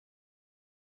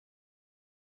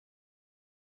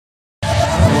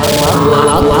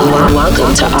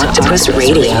Welcome to Octopus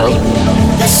Radio.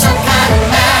 There's some kind of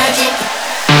magic.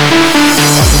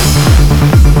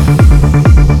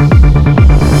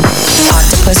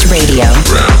 Octopus Radio,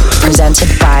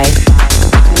 presented by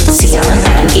Sian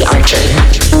and the Archer.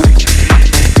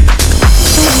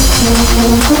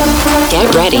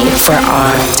 Get ready for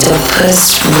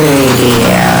Octopus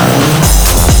Radio.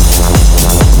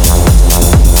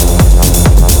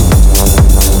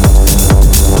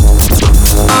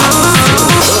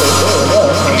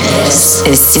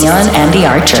 This is Sian and the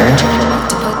Archer.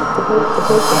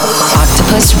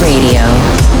 Octopus Radio.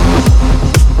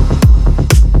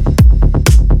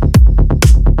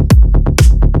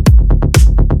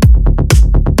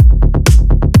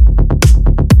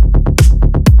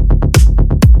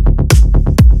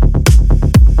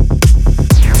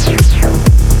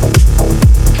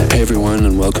 Hey everyone,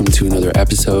 and welcome to another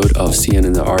episode of Sian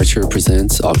and the Archer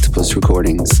presents Octopus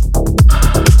Recordings.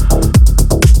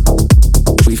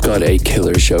 We've got a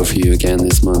killer show for you again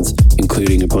this month,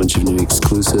 including a bunch of new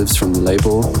exclusives from the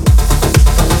label,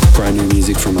 brand new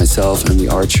music from myself and the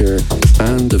Archer,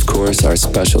 and of course our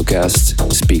special guest,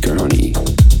 Speaker Honey.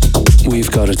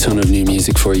 We've got a ton of new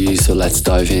music for you, so let's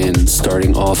dive in,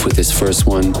 starting off with this first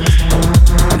one.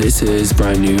 This is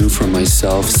brand new from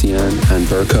myself, Sian and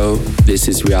Burko. This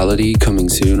is Reality, coming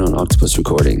soon on Octopus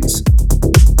Recordings.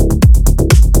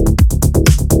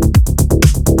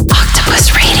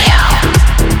 Octopus Radio.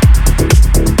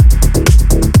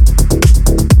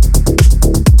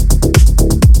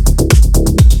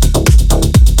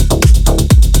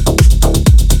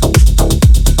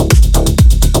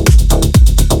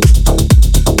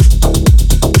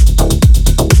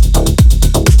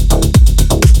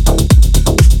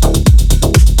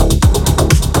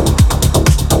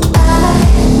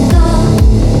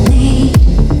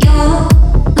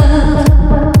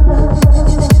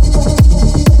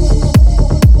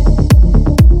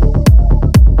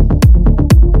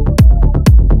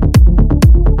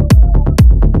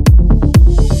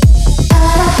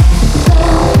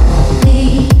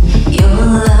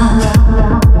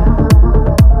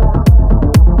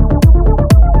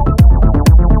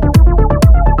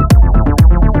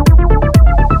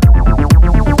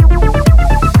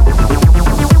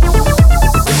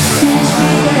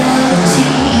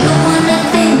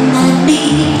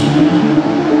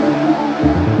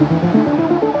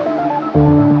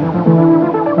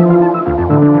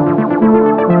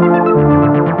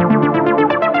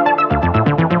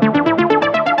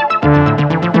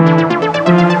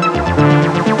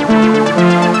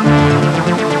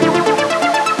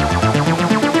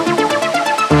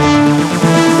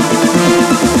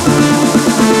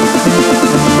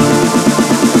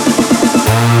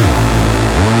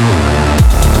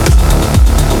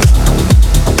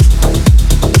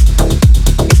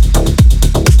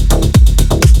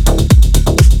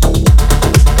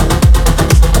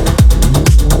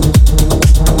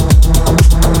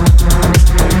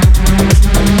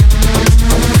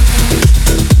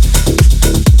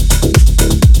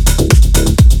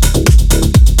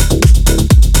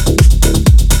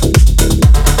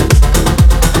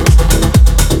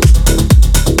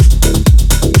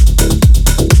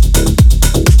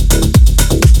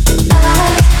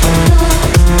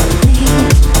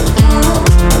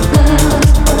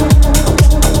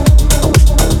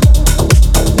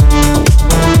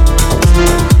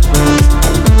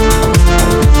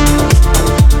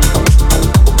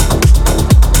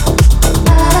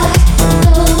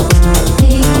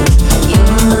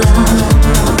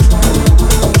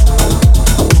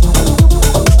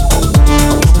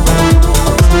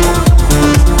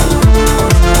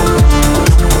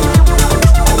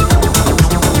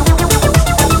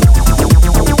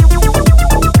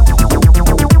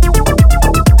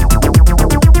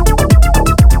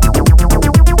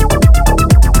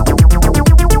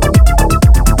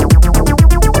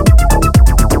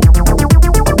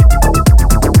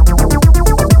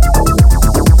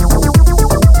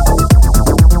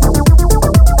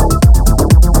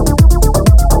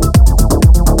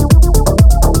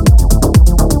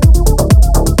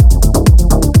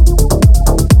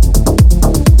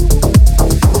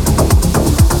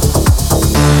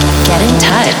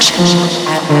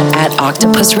 At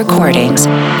Octopus Recordings,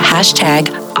 hashtag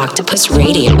Octopus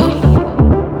Radio.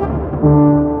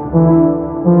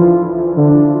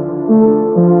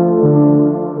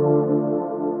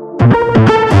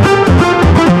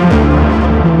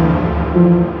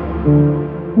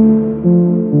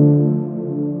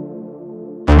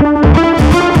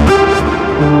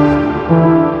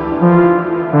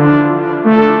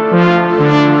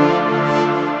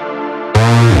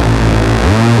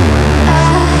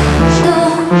 I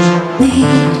don't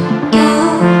need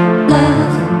your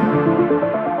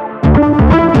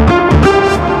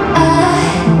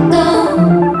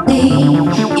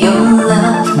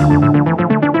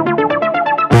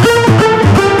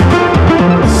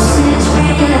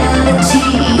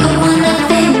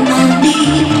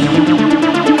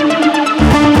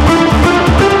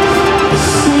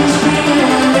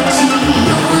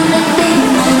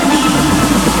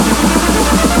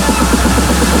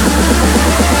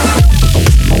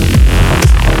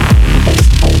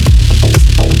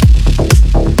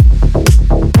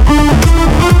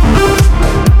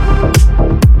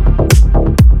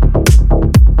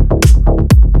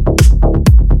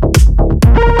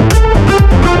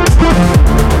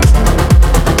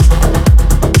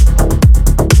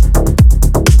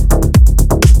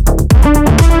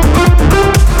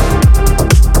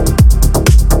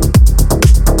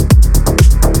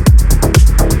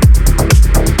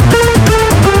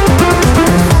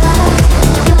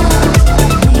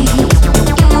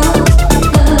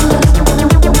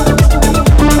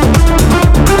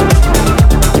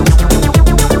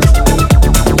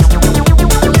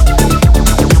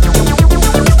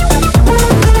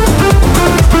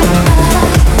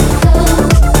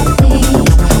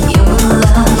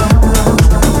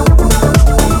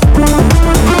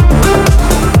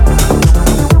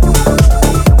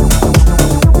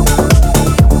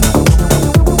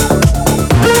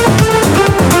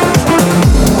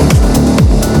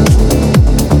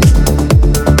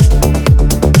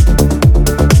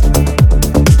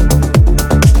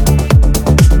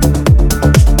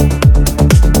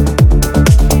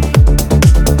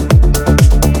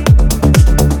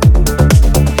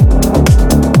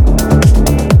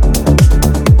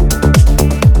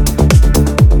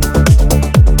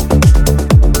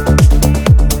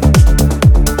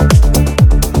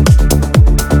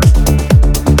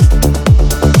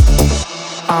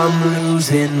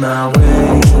my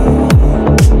way.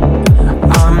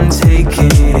 I'm taking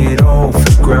it all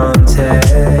for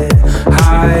granted,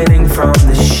 hiding from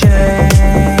the shame.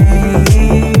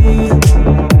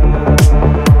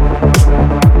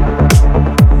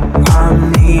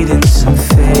 I'm needing some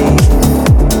faith.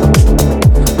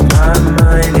 My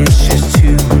mind is just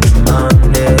too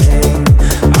demanding.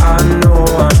 I know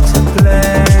I'm to blame.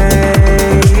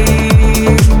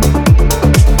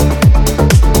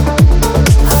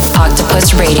 Octopus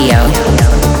Radio,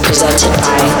 presented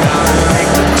by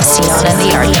Sian and the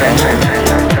Archer.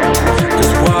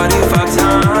 'Cause what if our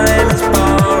time is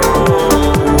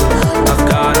borrowed? I've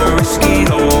gotta risk it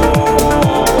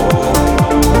all.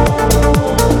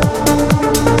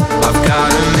 I've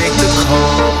gotta make the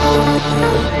call.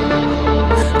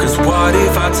 'Cause what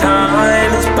if our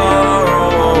time is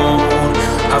borrowed?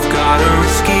 I've gotta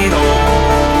risk it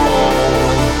all.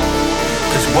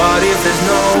 'Cause what if there's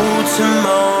no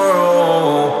tomorrow?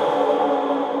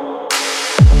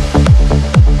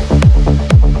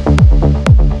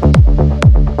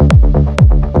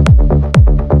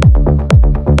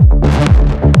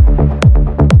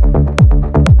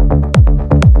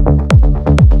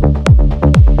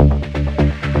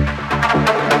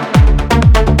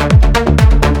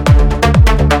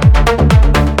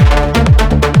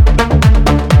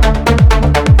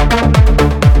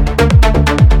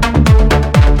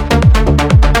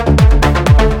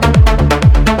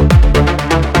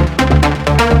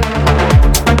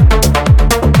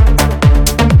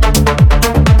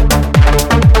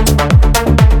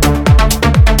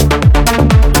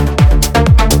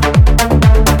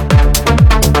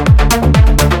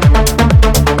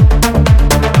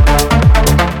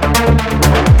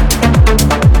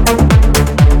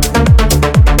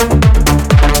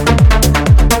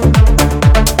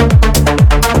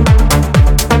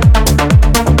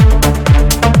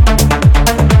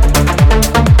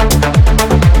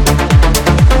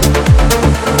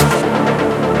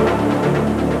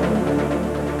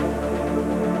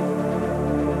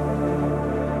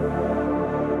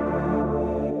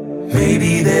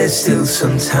 Still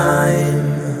some time.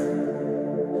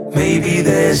 Maybe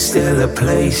there's still a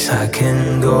place I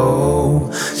can go,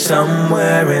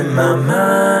 somewhere in my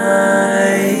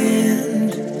mind.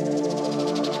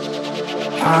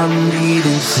 I'm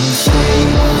needing some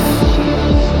faith.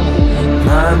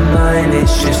 My mind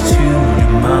is just too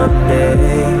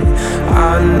demanding.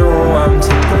 I know I'm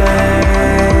to blame.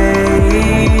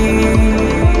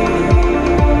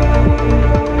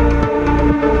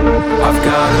 I've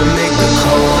gotta make the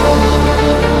call.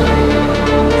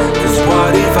 'Cause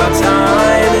what if our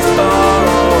time is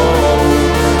borrowed?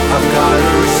 I've gotta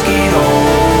risk it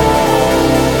all.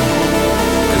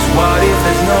 'Cause what if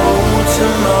there's no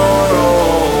tomorrow?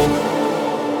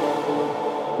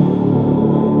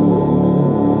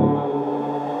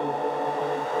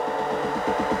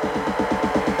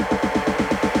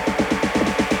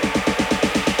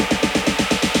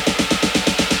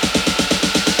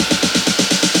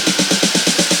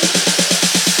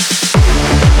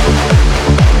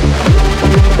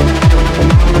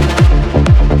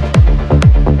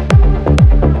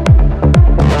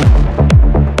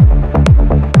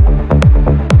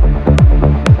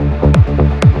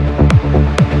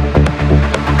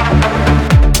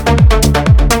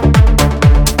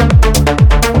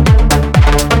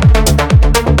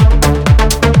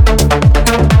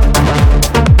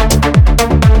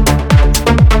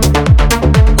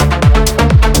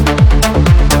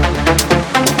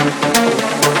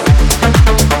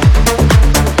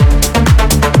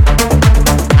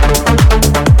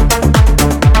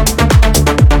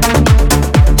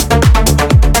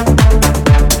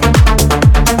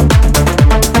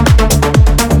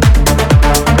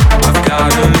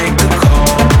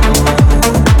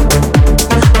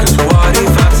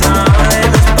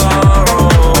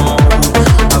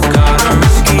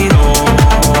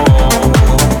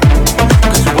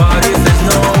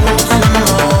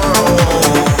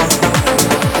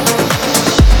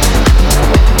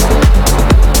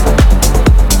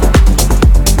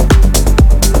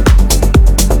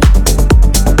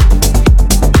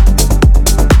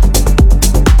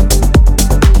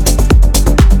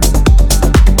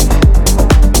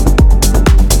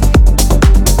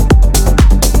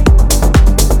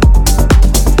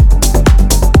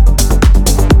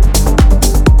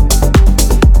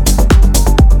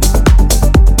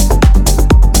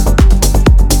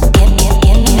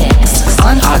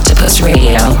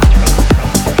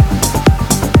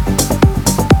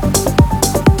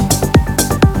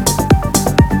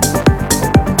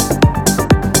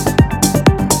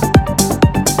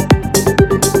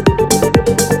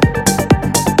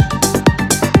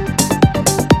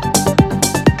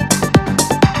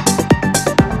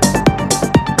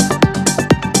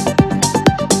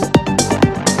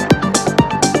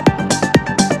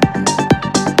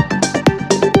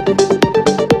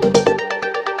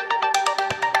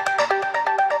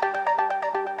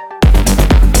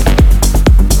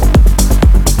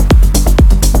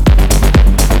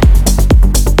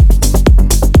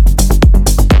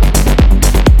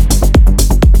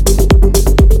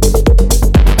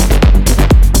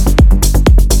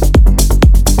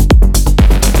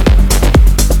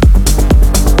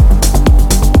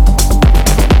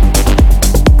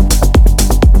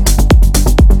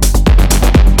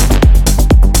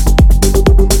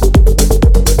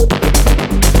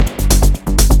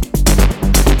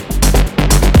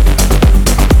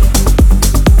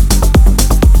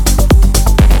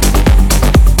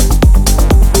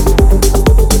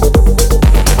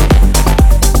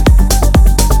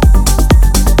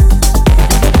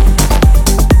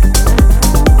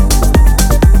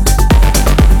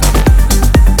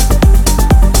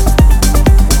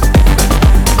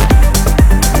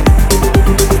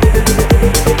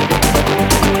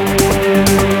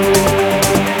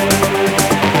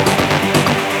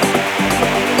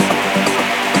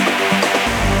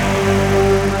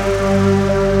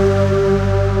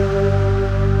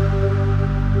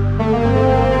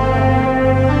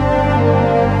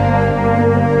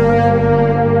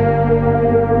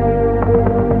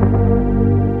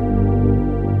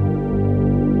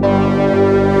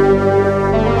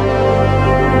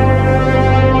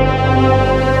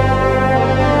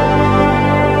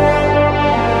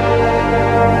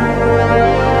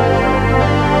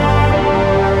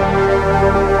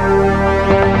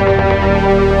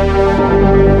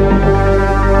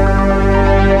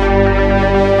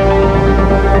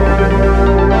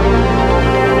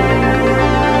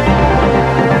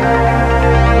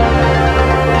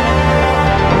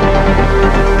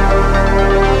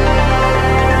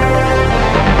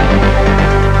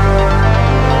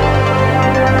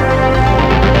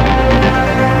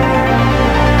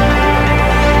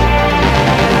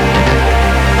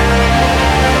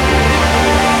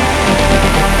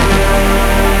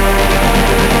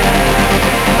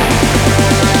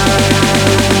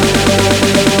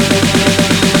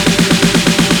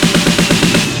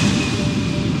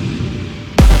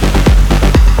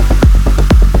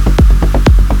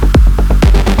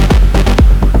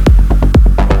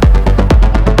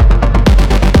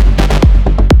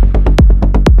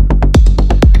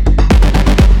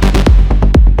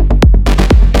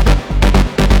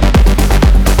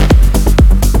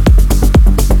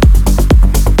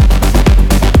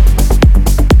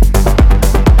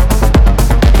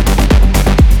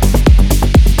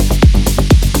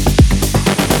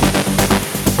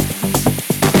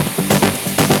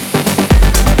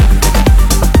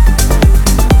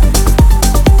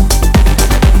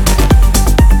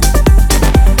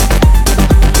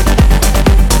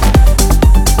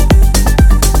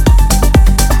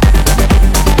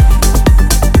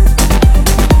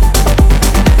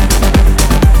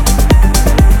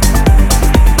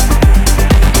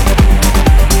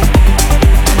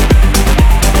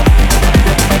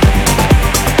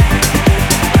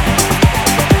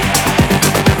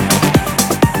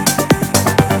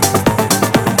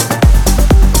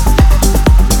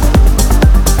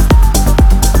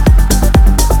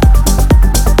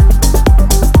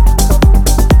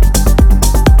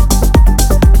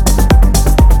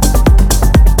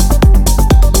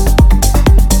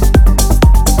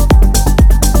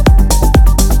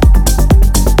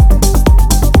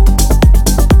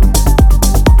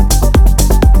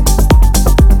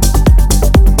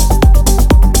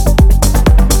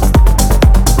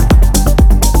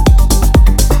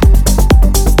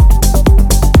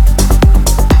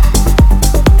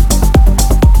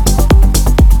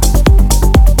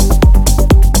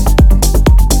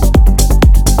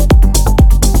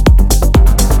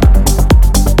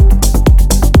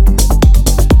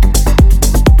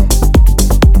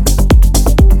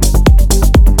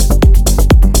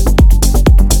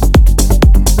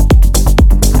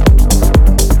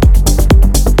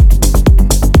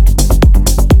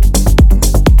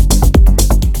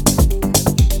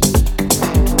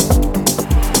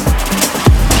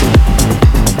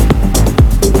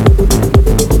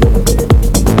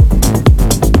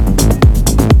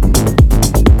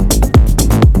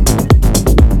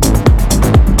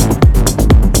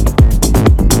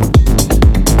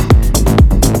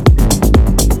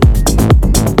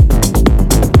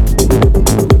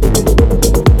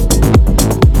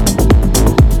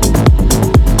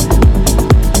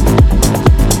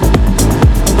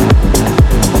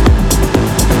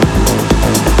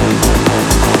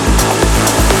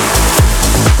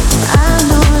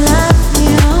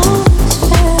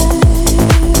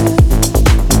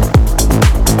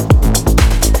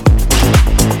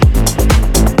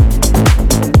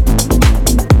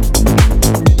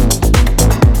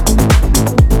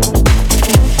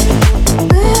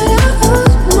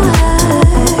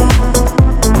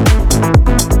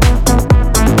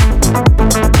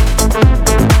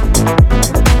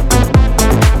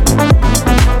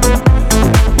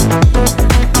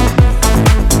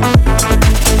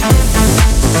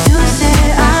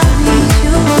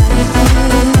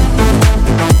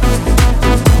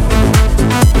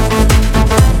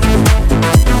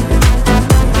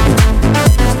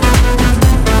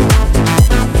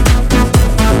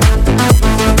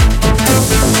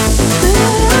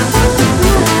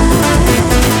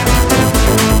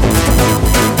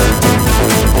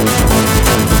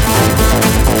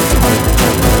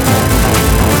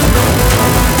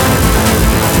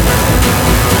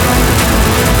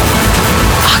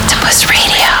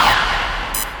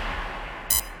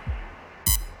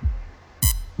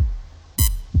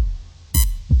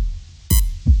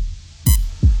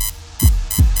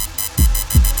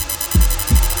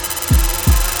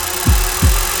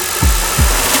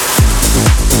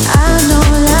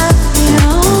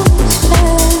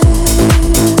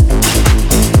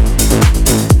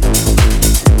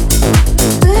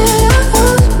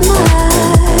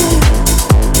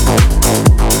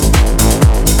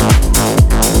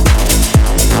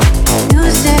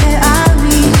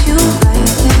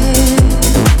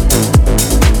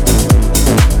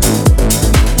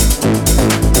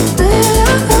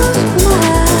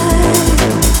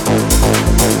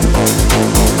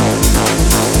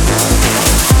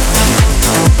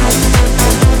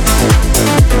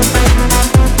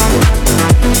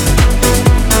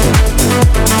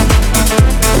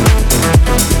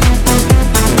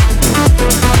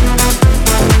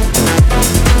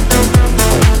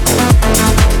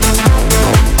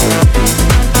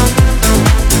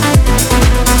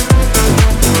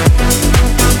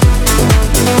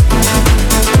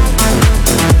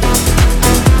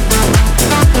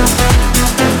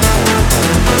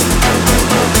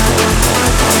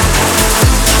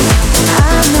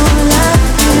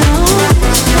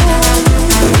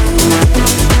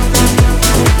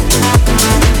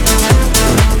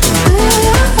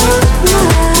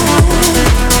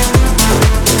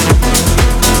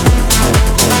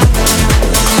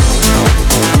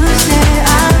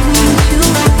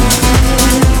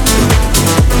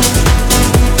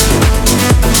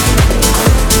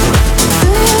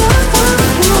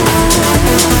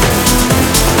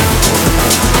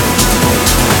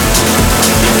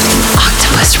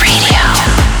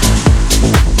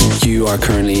 are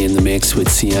currently in the mix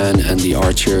with Sian and the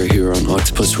Archer here on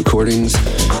Octopus Recordings.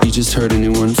 You just heard a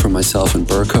new one from myself and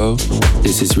Burko.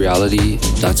 This is Reality.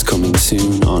 That's coming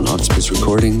soon on Octopus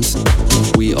Recordings.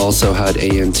 We also had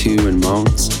AN2 and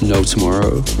Mount, No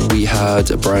Tomorrow. We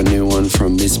had a brand new one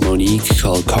from Miss Monique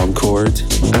called Concorde.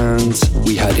 And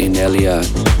we had Innellea,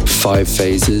 5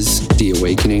 Phases, The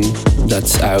Awakening.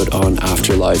 That's out on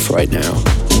Afterlife right now.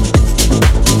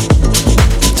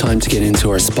 Time to get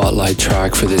into our spotlight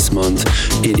track for this month.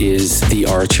 It is The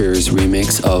Archer's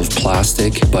remix of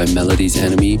Plastic by Melody's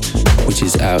Enemy, which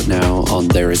is out now on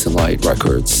There Is a Light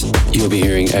Records. You'll be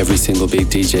hearing every single big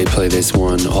DJ play this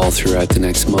one all throughout the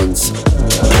next months.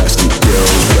 Plastic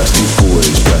girls, plastic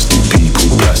boys, plastic people,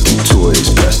 plastic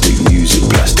toys, plastic music,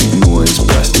 plastic noise,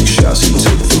 plastic shouts into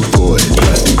the void.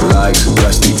 Plastic likes,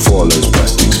 plastic follows,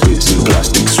 plastic spits and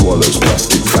plastic swallows,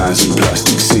 plastic fans and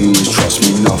plastic scenes. Trust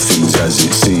me, nothing's as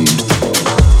it seemed.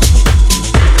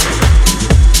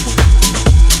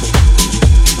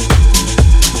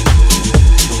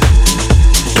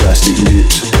 Plastic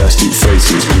lips, plastic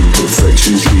faces,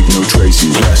 imperfections leave no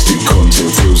traces. Plastic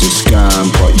content feels a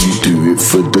scam, but you do it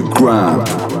for the gram.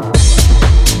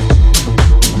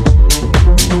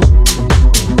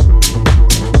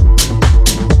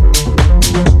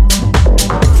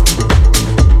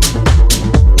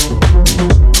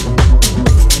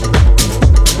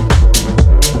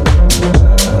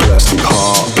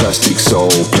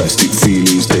 Plastic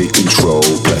feelings they control.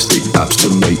 Plastic apps to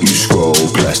make you scroll.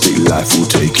 Plastic life will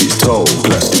take its toll.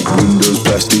 Plastic windows,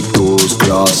 plastic doors,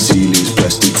 glass ceilings,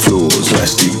 plastic floors.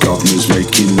 Plastic governors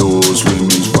making laws.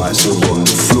 Women's rights are on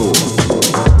the floor.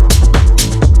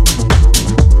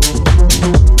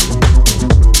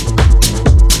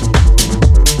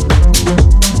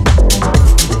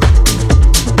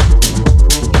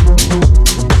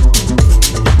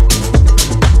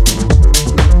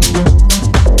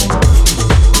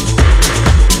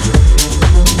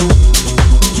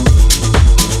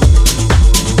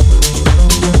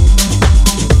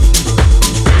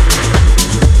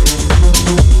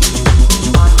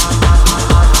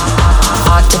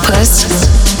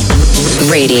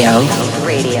 Radio.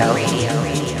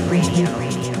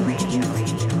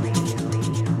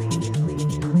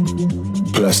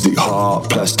 Plastic heart,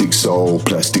 plastic soul,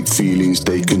 plastic feelings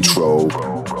they control.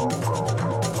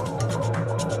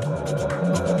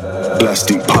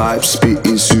 Plastic pipes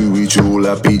spitting sewage, all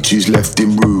our beaches left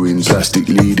in ruins. Plastic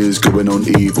leaders going on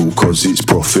evil, cause it's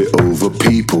profit over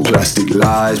people. Plastic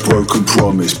lies, broken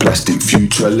promise, plastic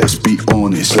future, let's be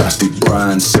honest. Plastic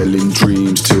brands selling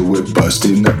dreams till we're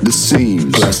busting at the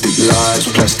seams. Plastic lies,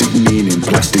 plastic meaning,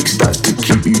 plastic stats to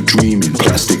keep you dreaming.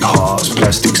 Plastic hearts,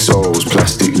 plastic souls,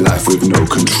 plastic life with no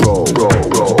control.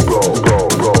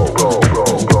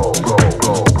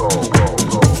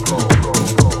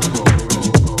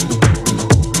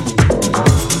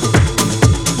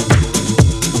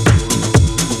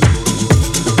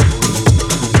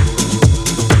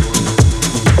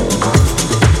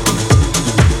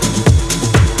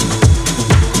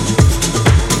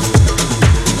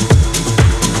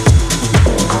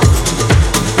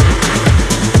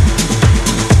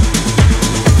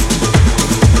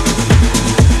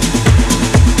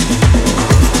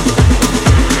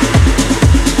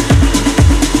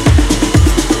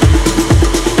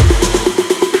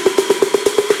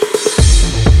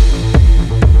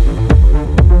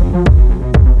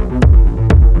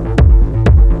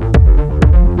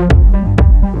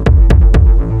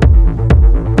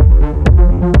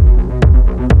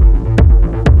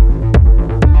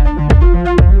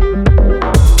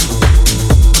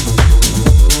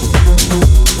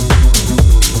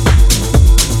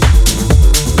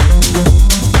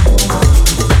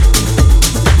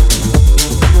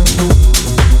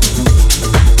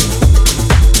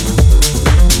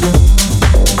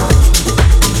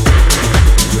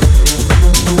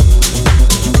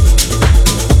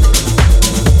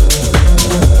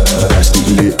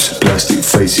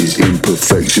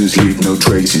 Imperfections leave no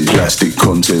traces. Plastic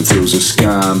content feels a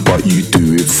scam, but you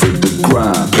do it for the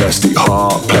gram. Plastic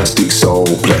heart, plastic soul,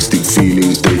 plastic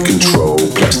feelings they control.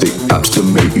 Plastic apps to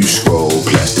make you scroll.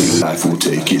 Plastic life will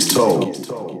take its toll.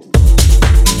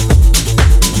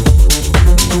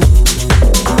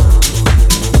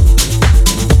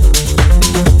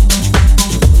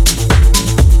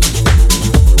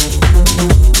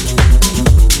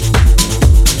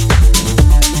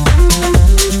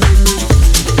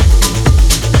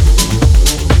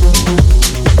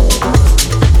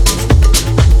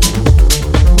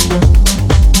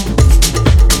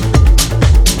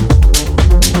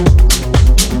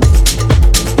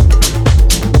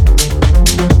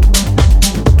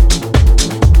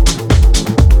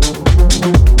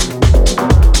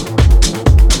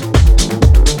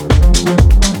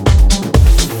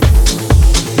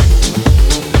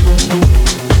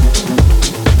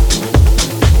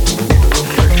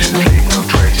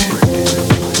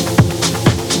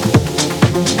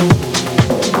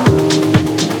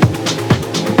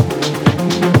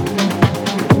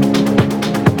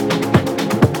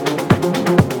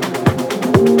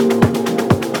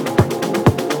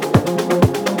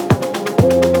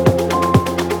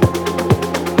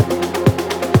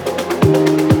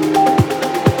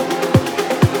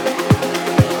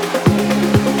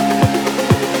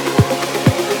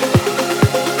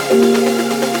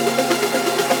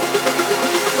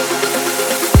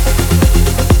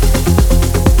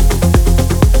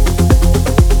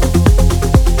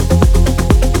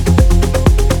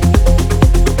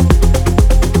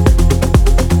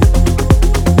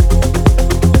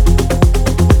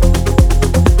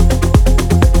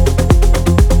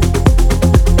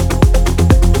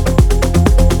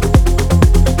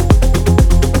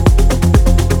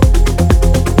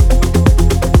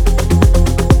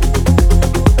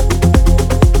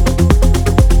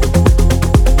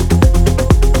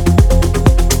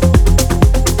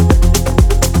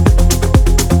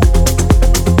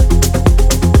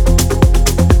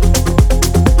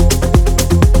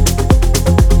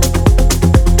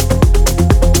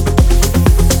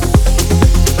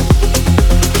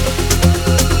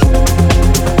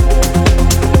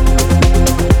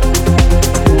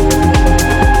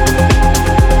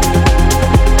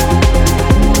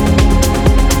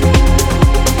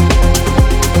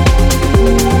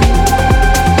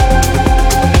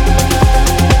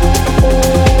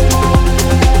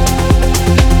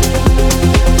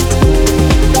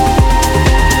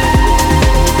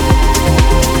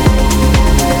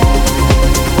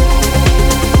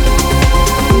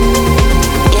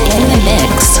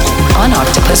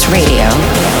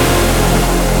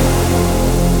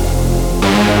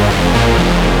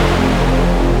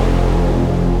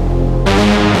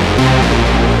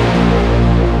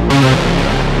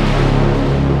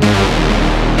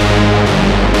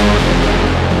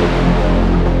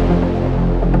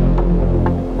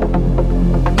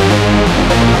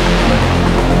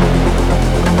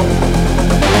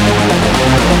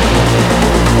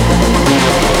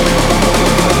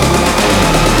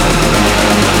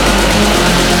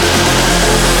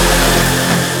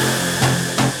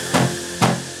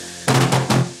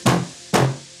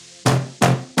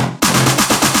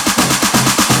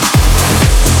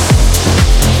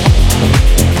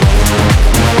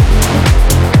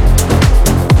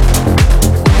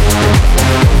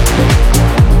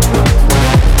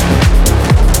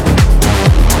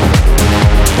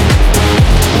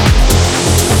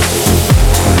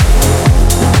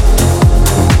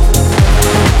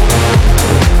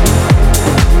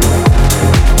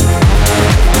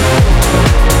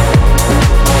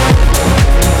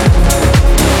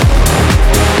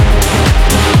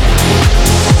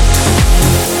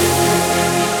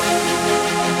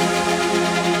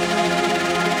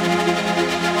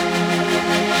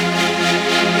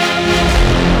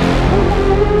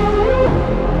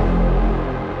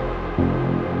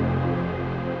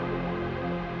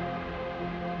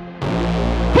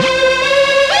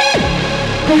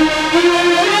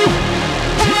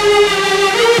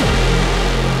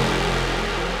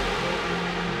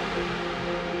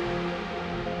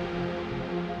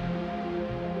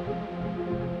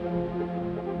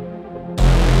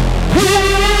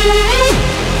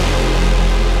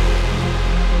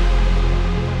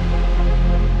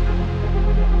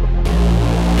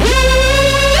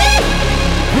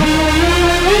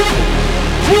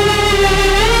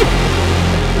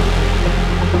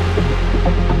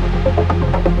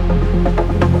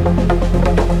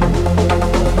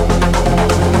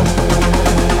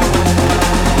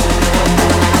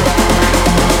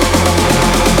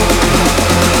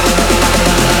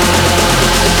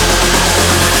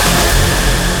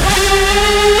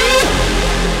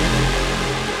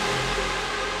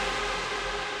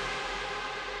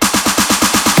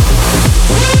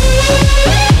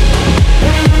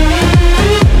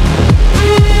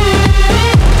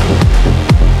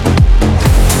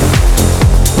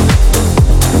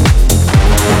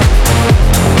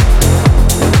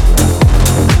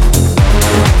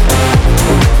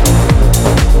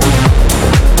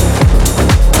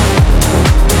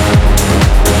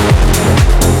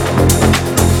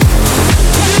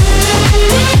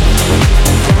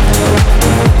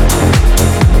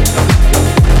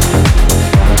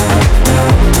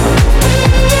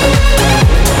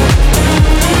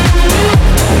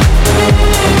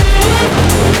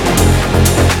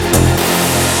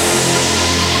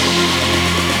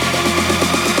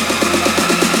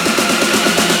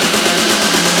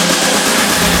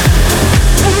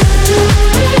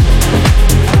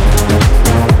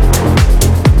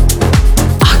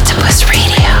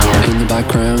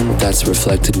 was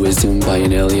Reflected Wisdom by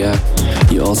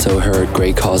Innellea. You also heard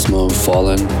Grey Cosmo,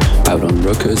 Fallen, out on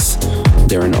Ruckus.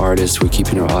 They're an artist we're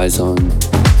keeping our eyes on.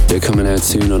 They're coming out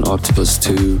soon on Octopus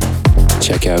 2.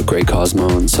 Check out Grey Cosmo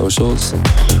on socials.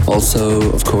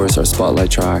 Also, of course, our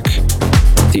spotlight track,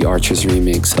 the Archer's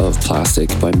remix of Plastic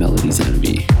by Melody's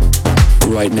Enemy.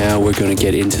 Right now, we're going to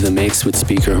get into the mix with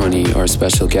Speaker Honey, our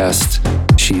special guest.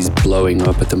 She's blowing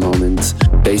up at the moment.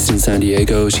 Based in San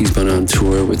Diego, she's been on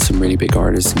tour with some really big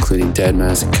artists, including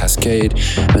Deadmau5 and Cascade,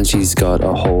 and she's got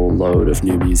a whole load of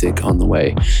new music on the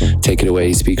way. Take it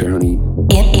away, Speaker Honey.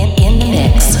 In the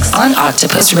mix on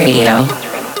Octopus Radio.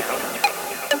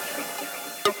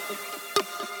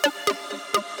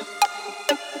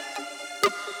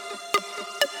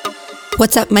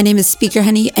 What's up? My name is Speaker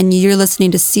Honey, and you're listening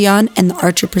to Sian and the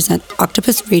Archer present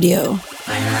Octopus Radio.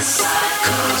 When the sun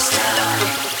goes down,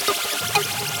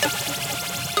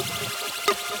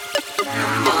 the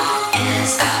moon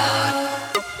is out.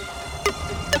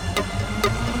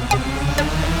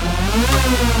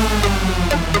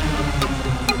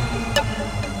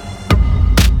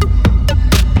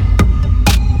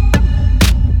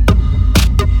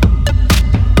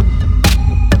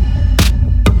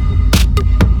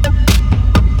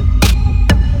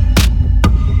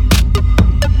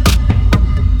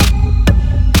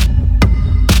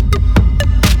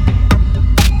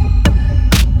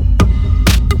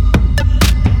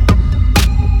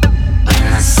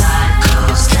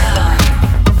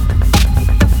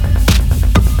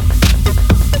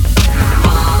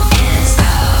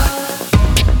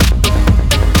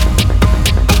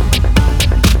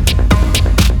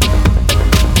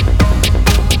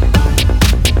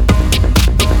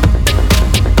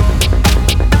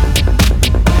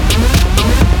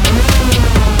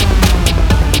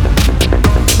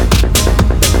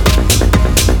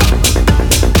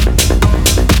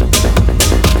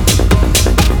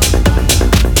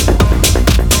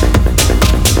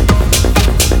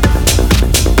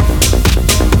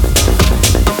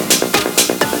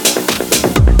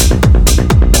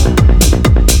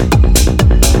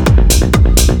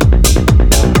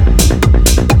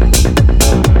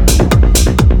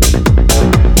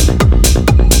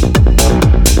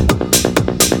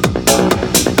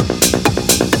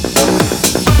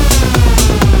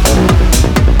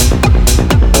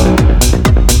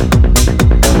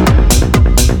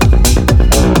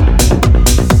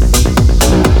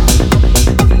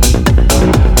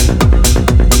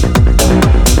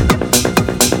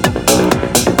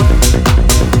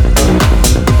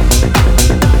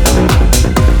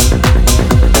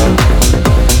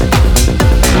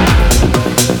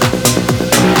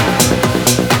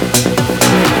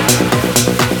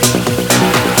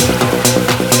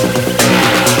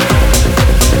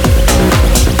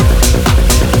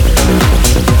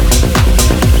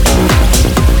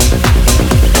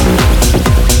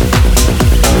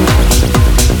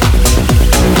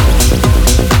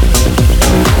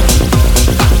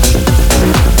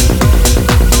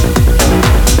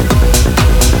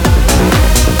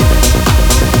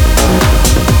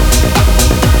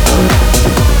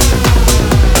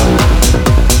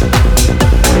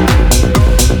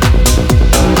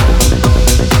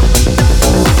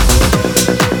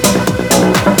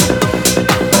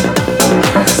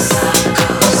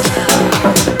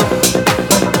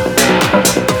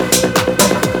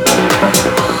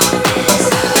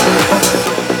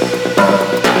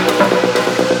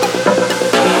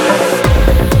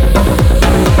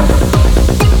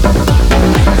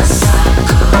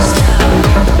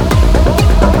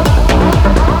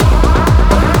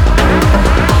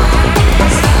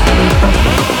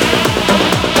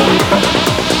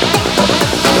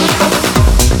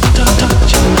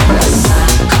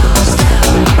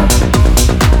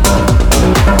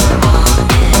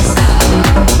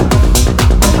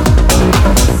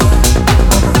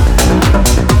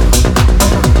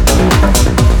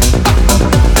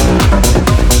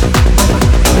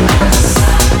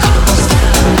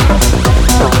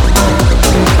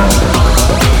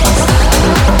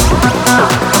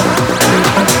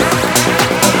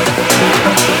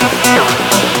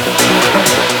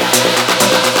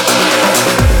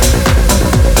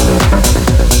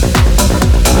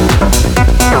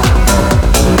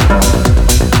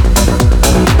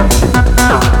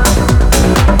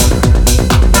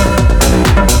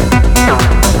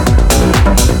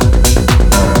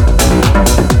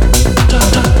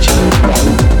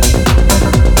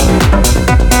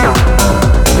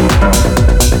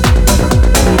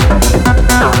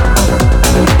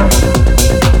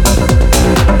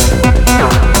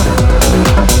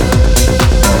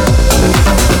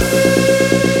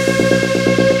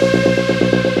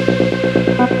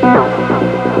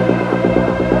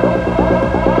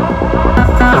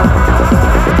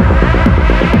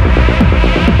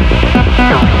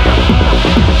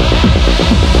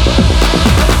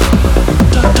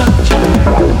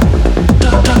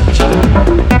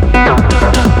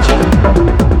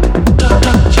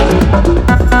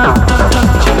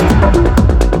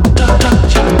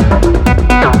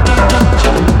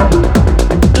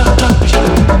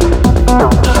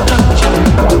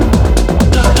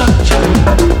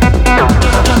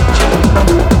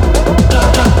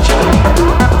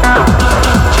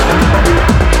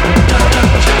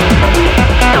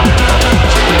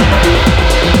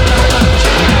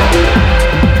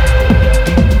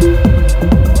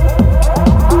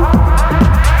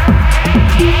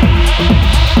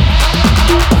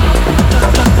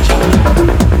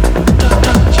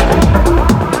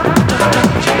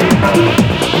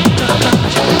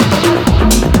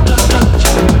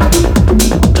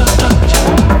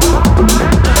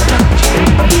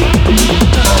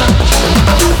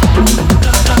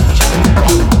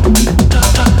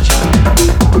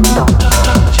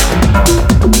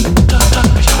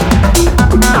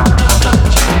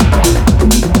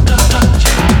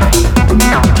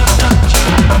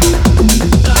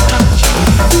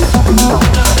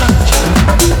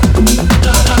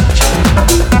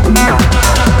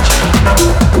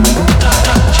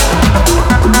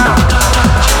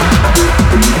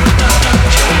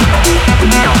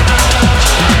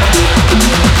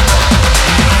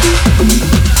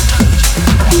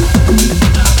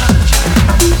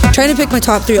 my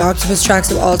top 3 Octopus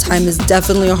tracks of all time is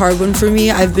definitely a hard one for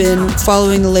me. I've been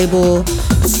following the label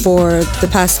for the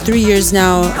past 3 years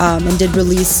now, and did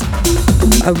release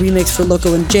a remix for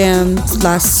Loco and Jam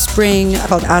last spring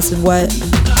called Acid Wet.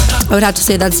 I would have to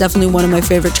say that's definitely one of my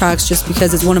favorite tracks just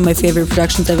because it's one of my favorite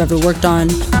productions I've ever worked on.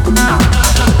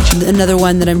 Another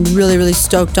one that I'm really, really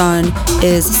stoked on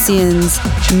is Sian's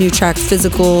new track,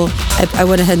 Physical. I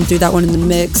went ahead and threw that one in the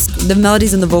mix. The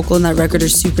melodies and the vocal in that record are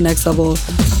super next level.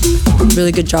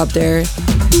 Really good job there.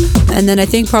 And then I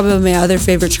think probably my other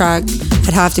favorite track,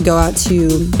 I'd have to go out to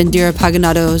Indira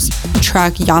Paganato's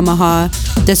track, Yamaha.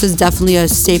 This was definitely a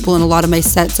staple in a lot of my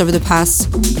sets over the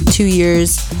past 2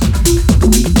 years.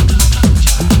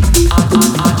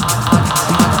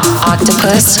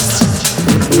 Octopus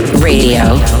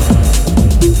Radio.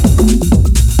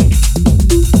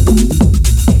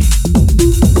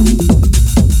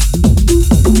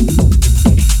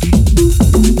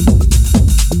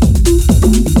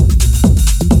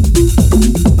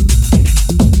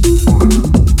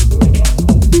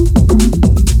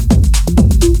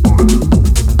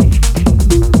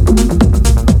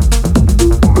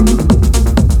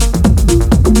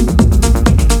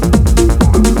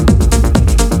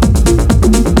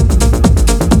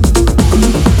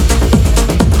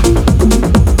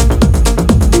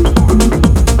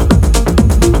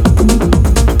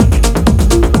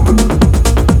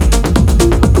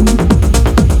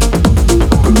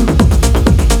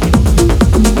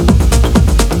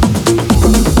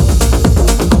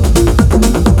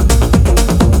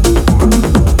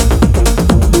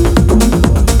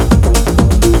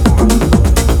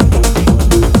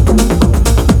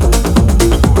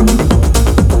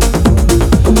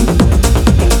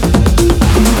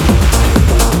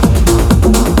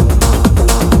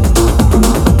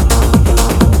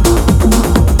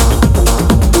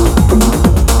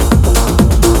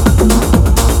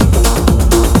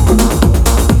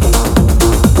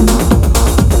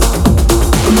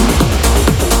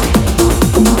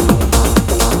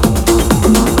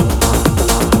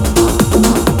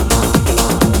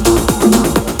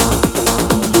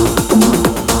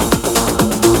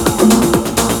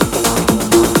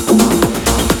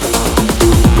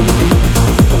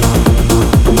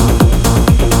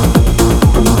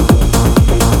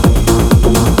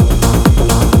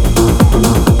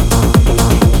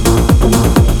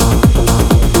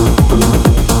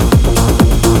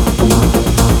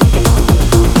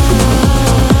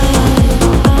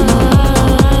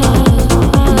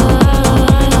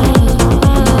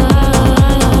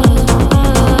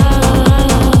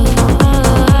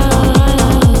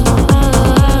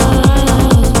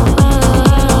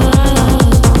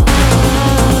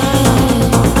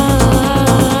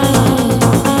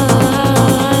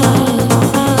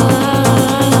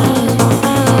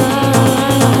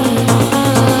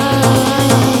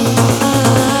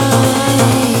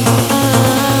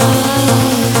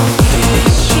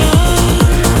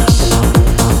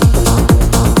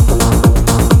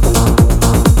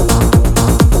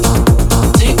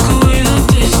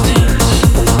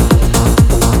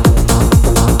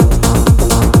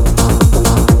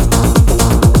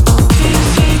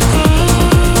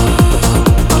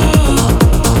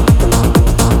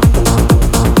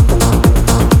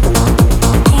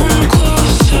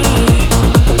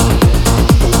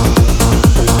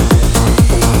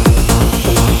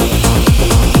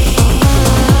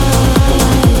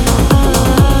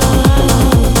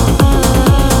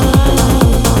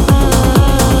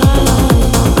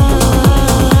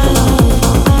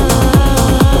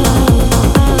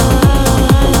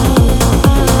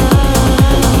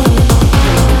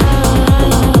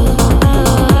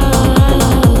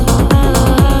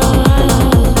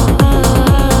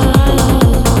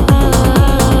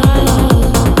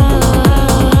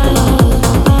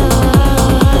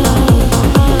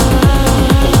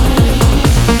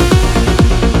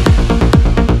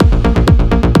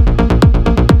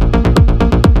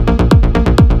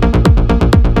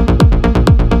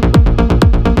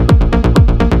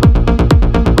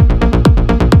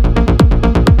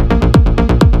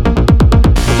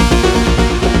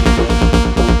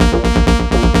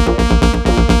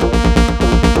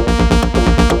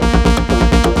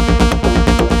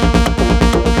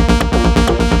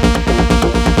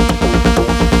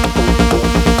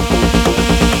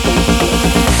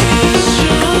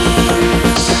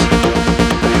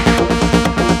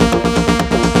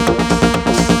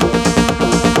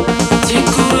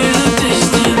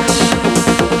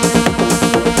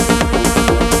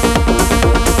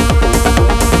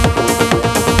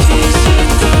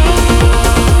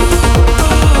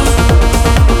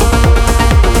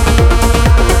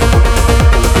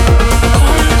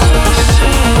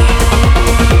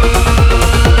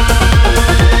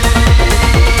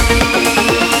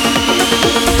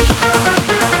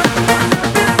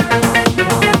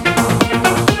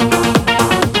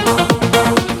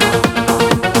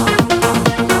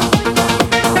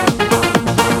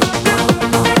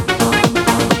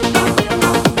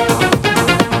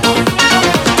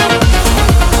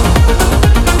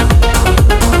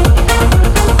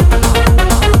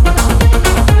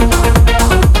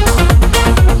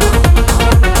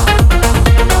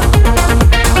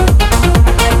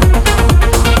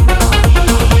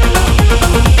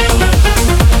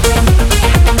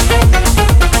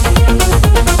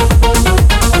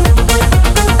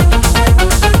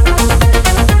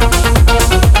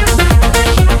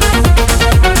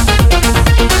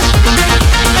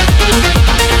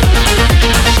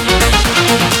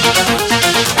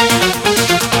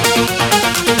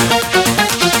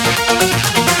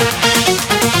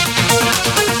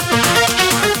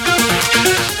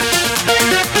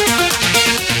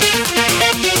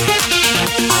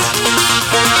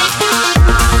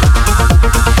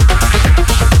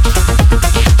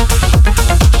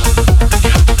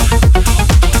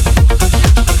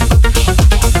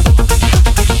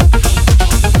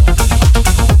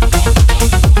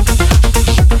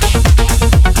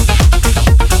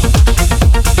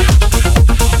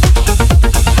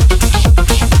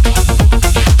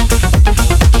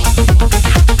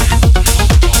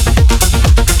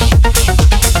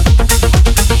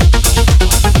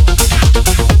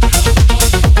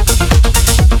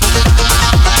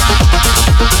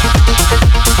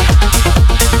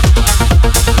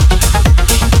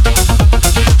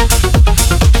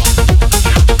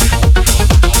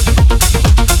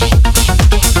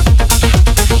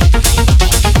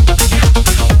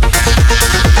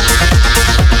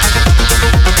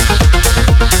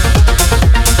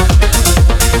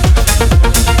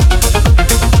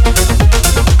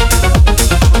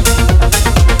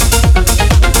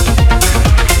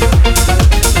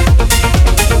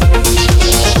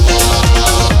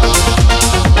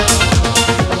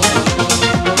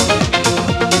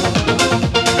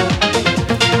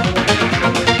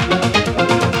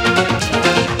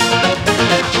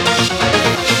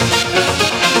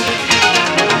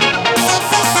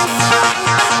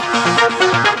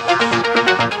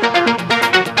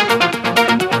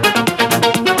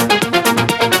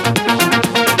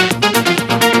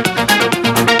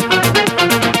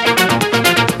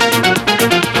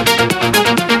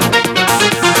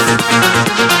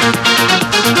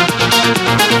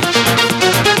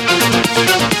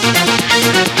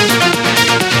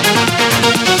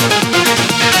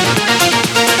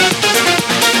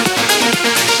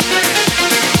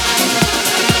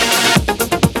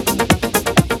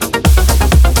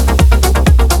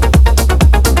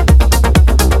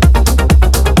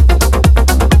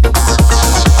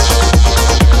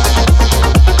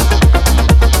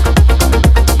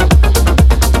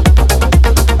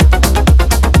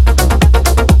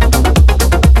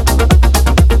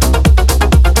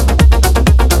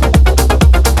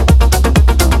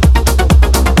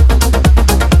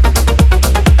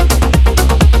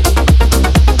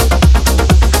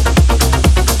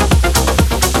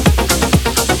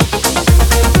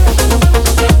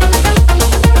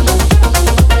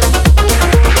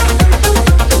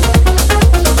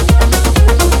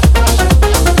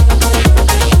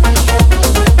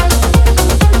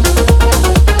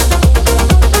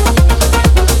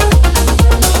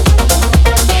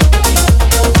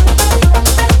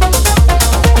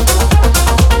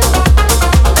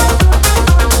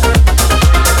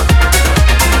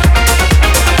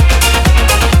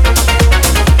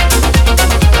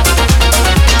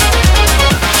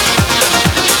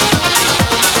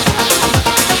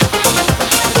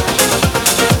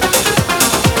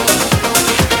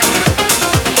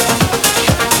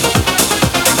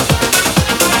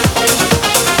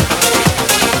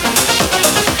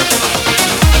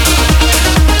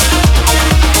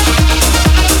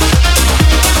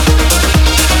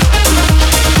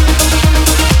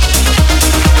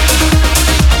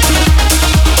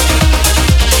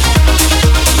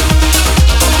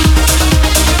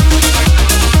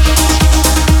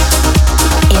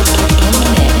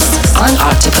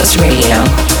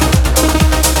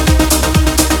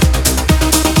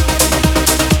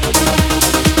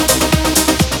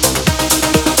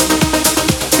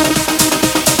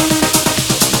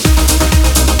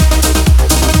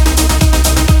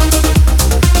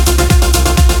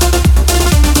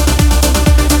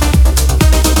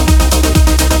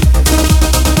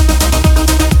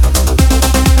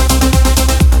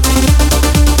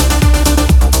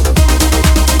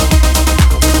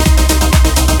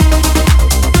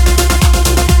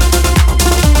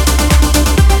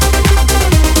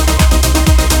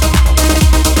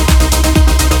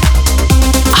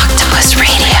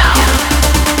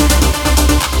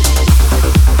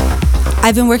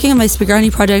 I've been working on my Spigarni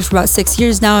project for about 6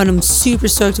 years now, and I'm super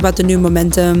stoked about the new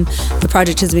momentum the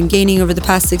project has been gaining over the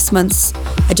past 6 months.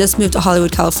 I just moved to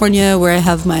Hollywood, California, where I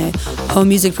have my own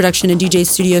music production and DJ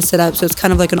studio set up, so it's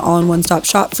kind of like an all-in-one stop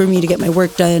shop for me to get my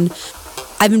work done.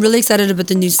 I've been really excited about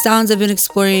the new sounds I've been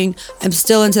exploring. I'm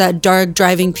still into that dark,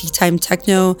 driving peak time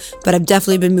techno, but I've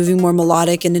definitely been moving more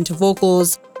melodic and into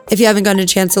vocals. If you haven't gotten a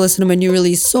chance to listen to my new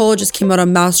release, Soul, just came out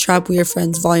on Mousetrap, We Are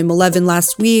Friends Volume 11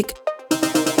 last week.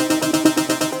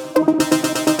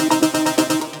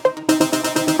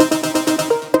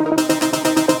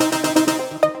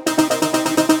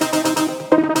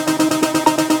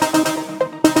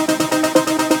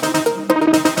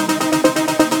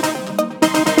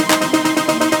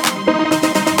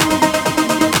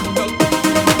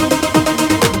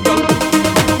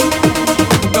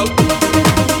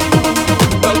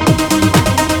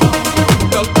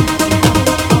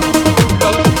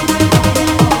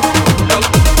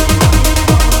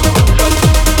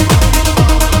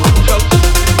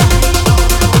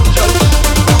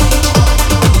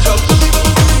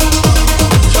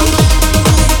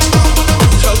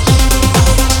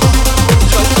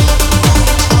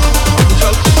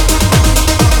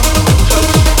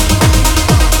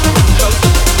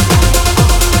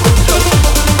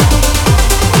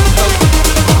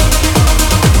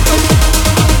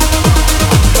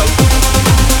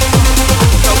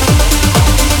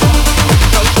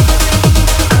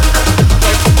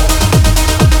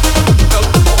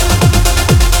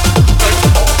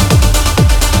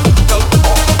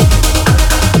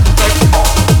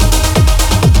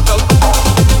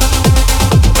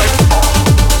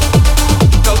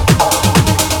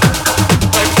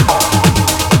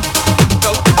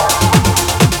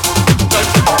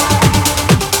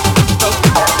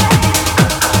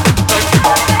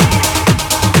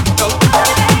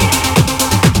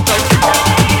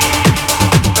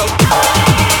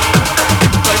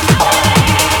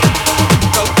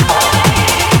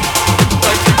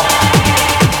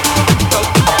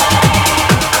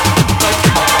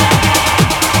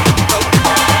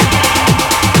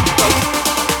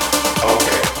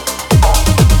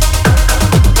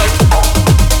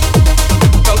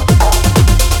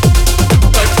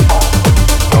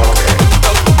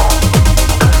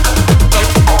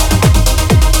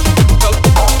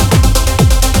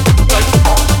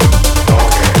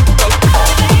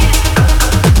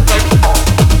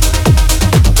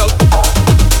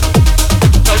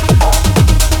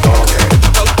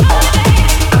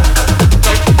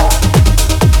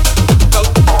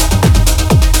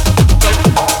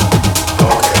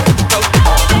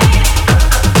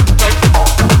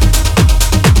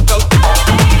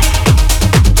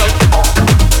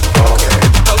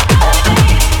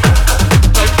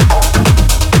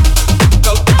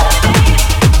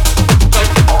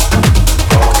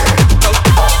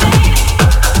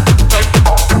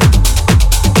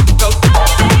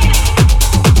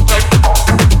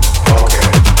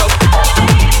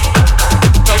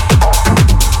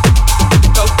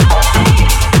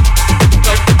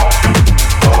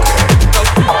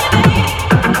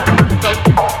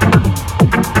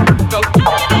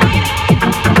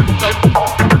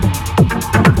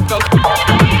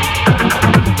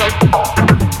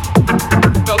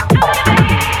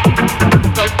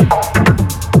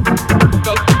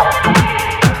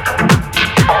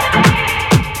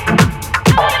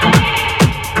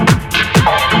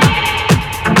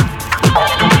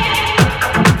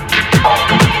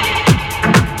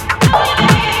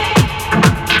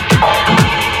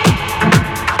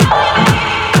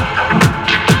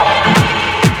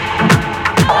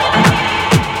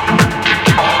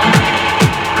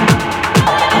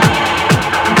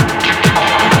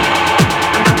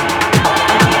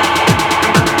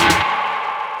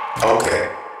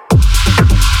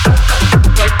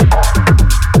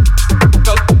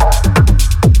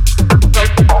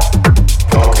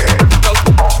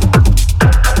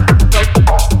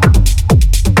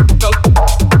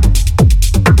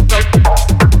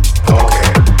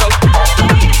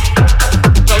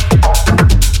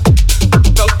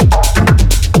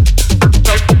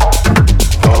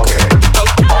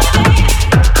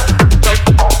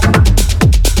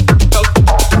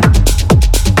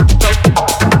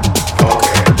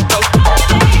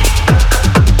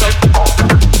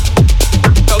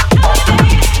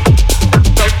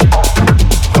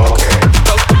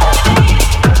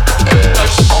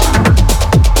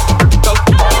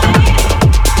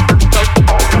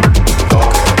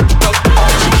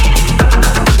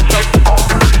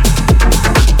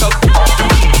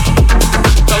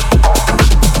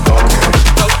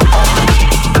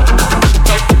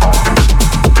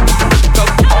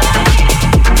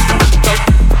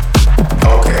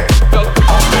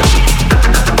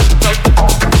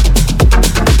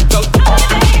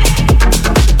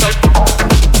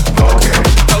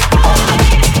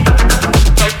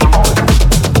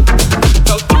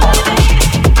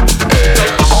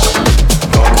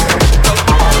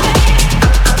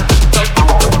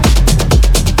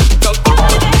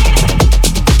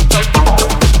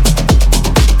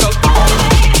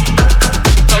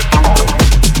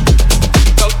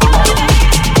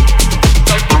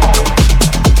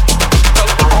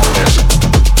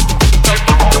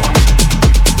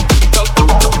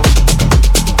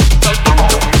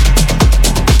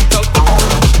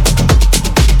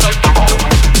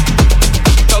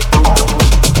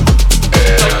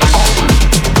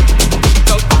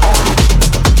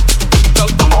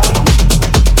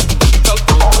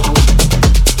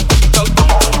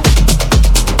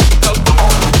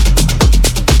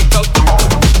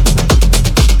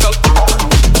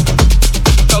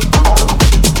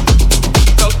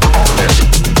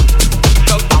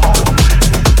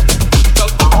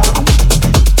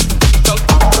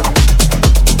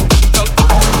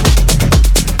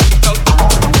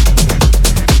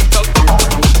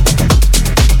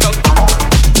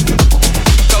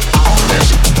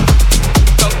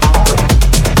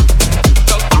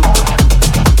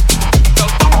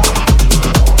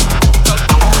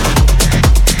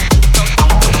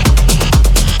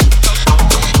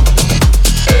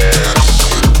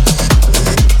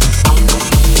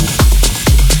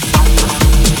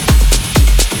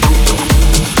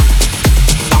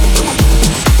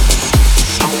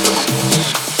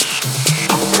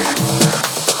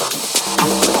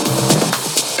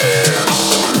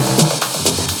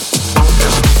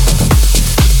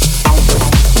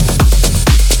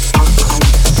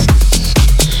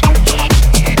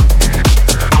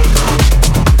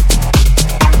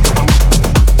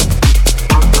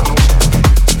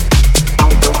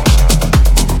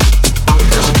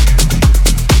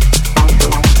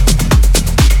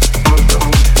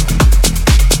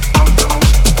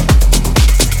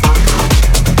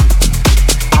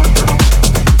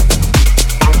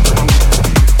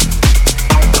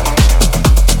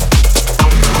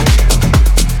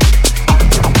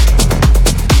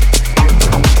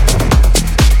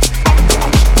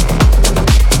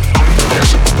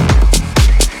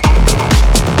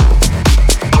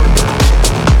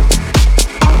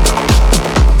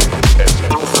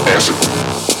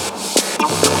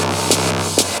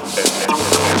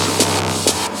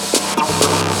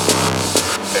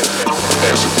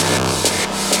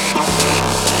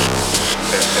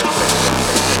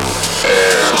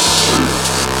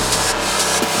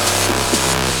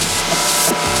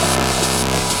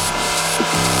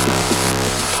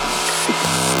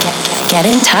 Get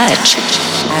in touch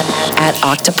at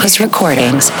Octopus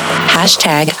Recordings,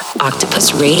 hashtag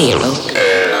Octopus Radio.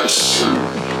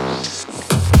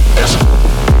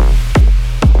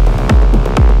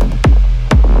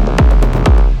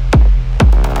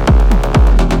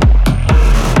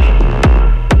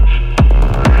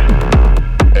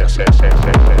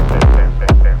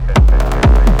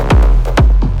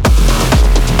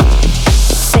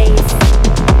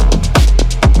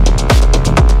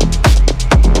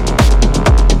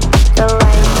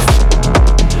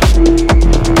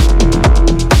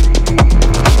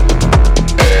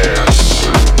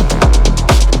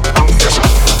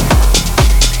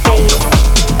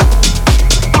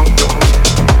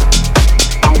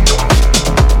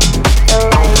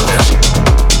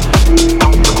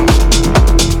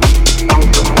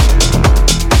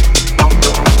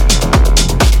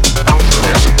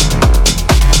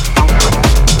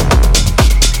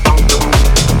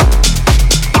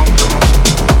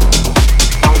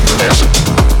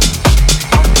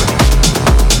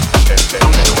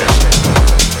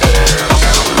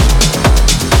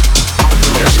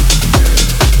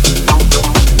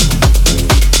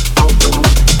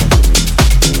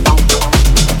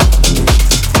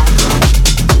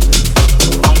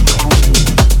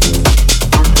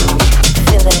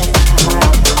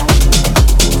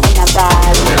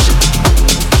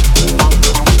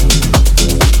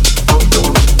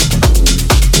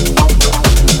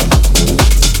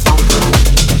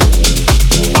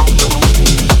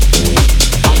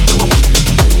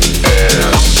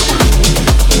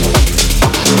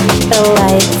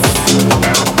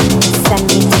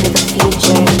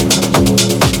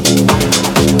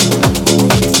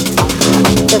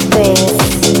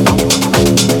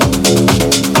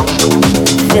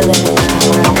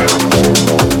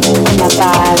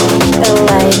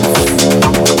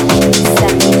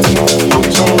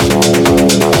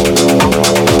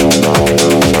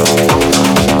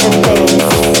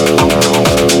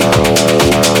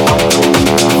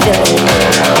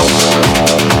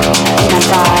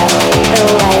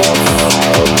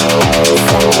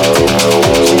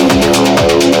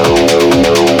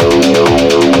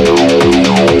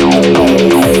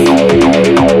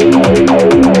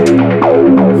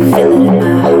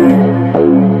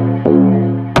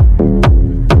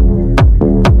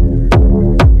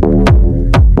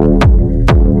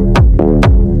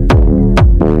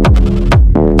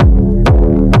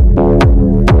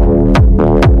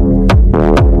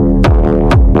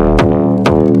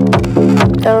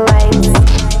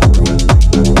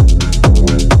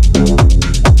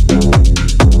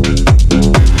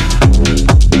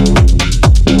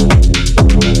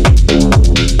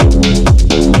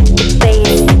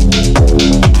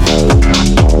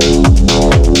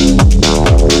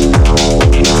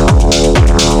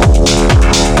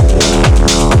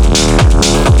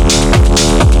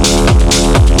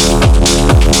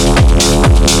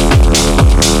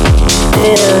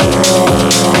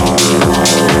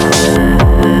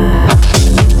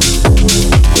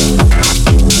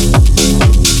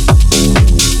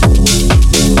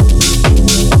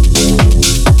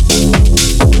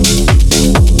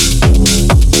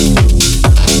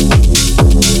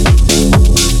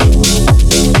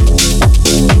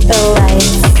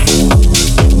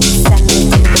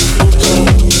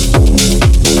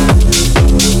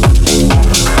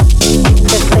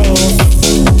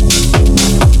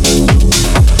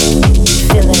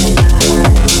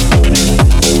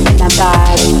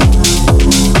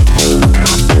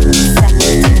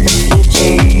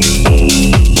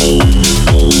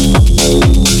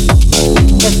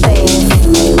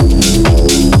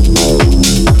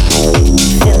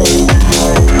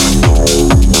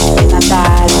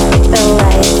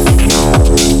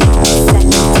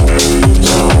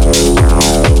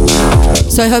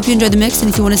 So I hope you enjoyed the mix, and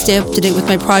if you want to stay up to date with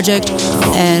my project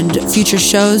and future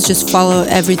shows, just follow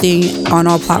everything on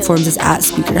all platforms as at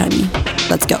Speaker Honey.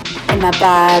 Let's go. In my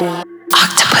body.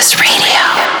 Octopus Radio.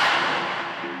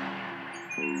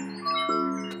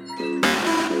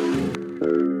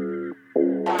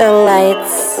 The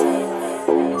lights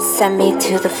send me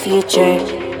to the future.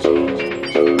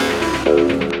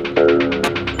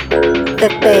 The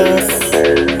bass,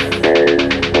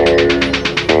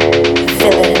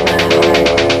 feel it in my heart,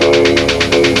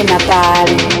 in my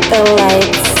body. The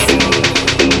lights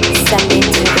send me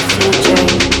to the future.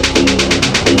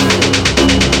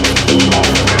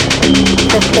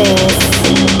 The bass,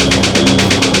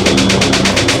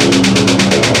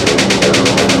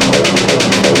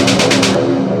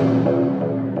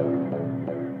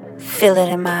 feel it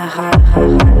in my heart.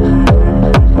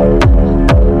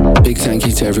 Big thank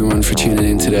you to everyone for tuning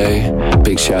in today.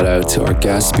 Big shout out to our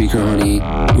guest speaker, Honey.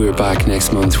 We're back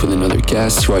next month with another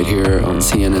guest right here on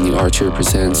Sian and the Archer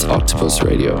presents Octopus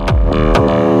Radio.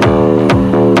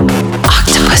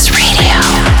 Octopus Radio.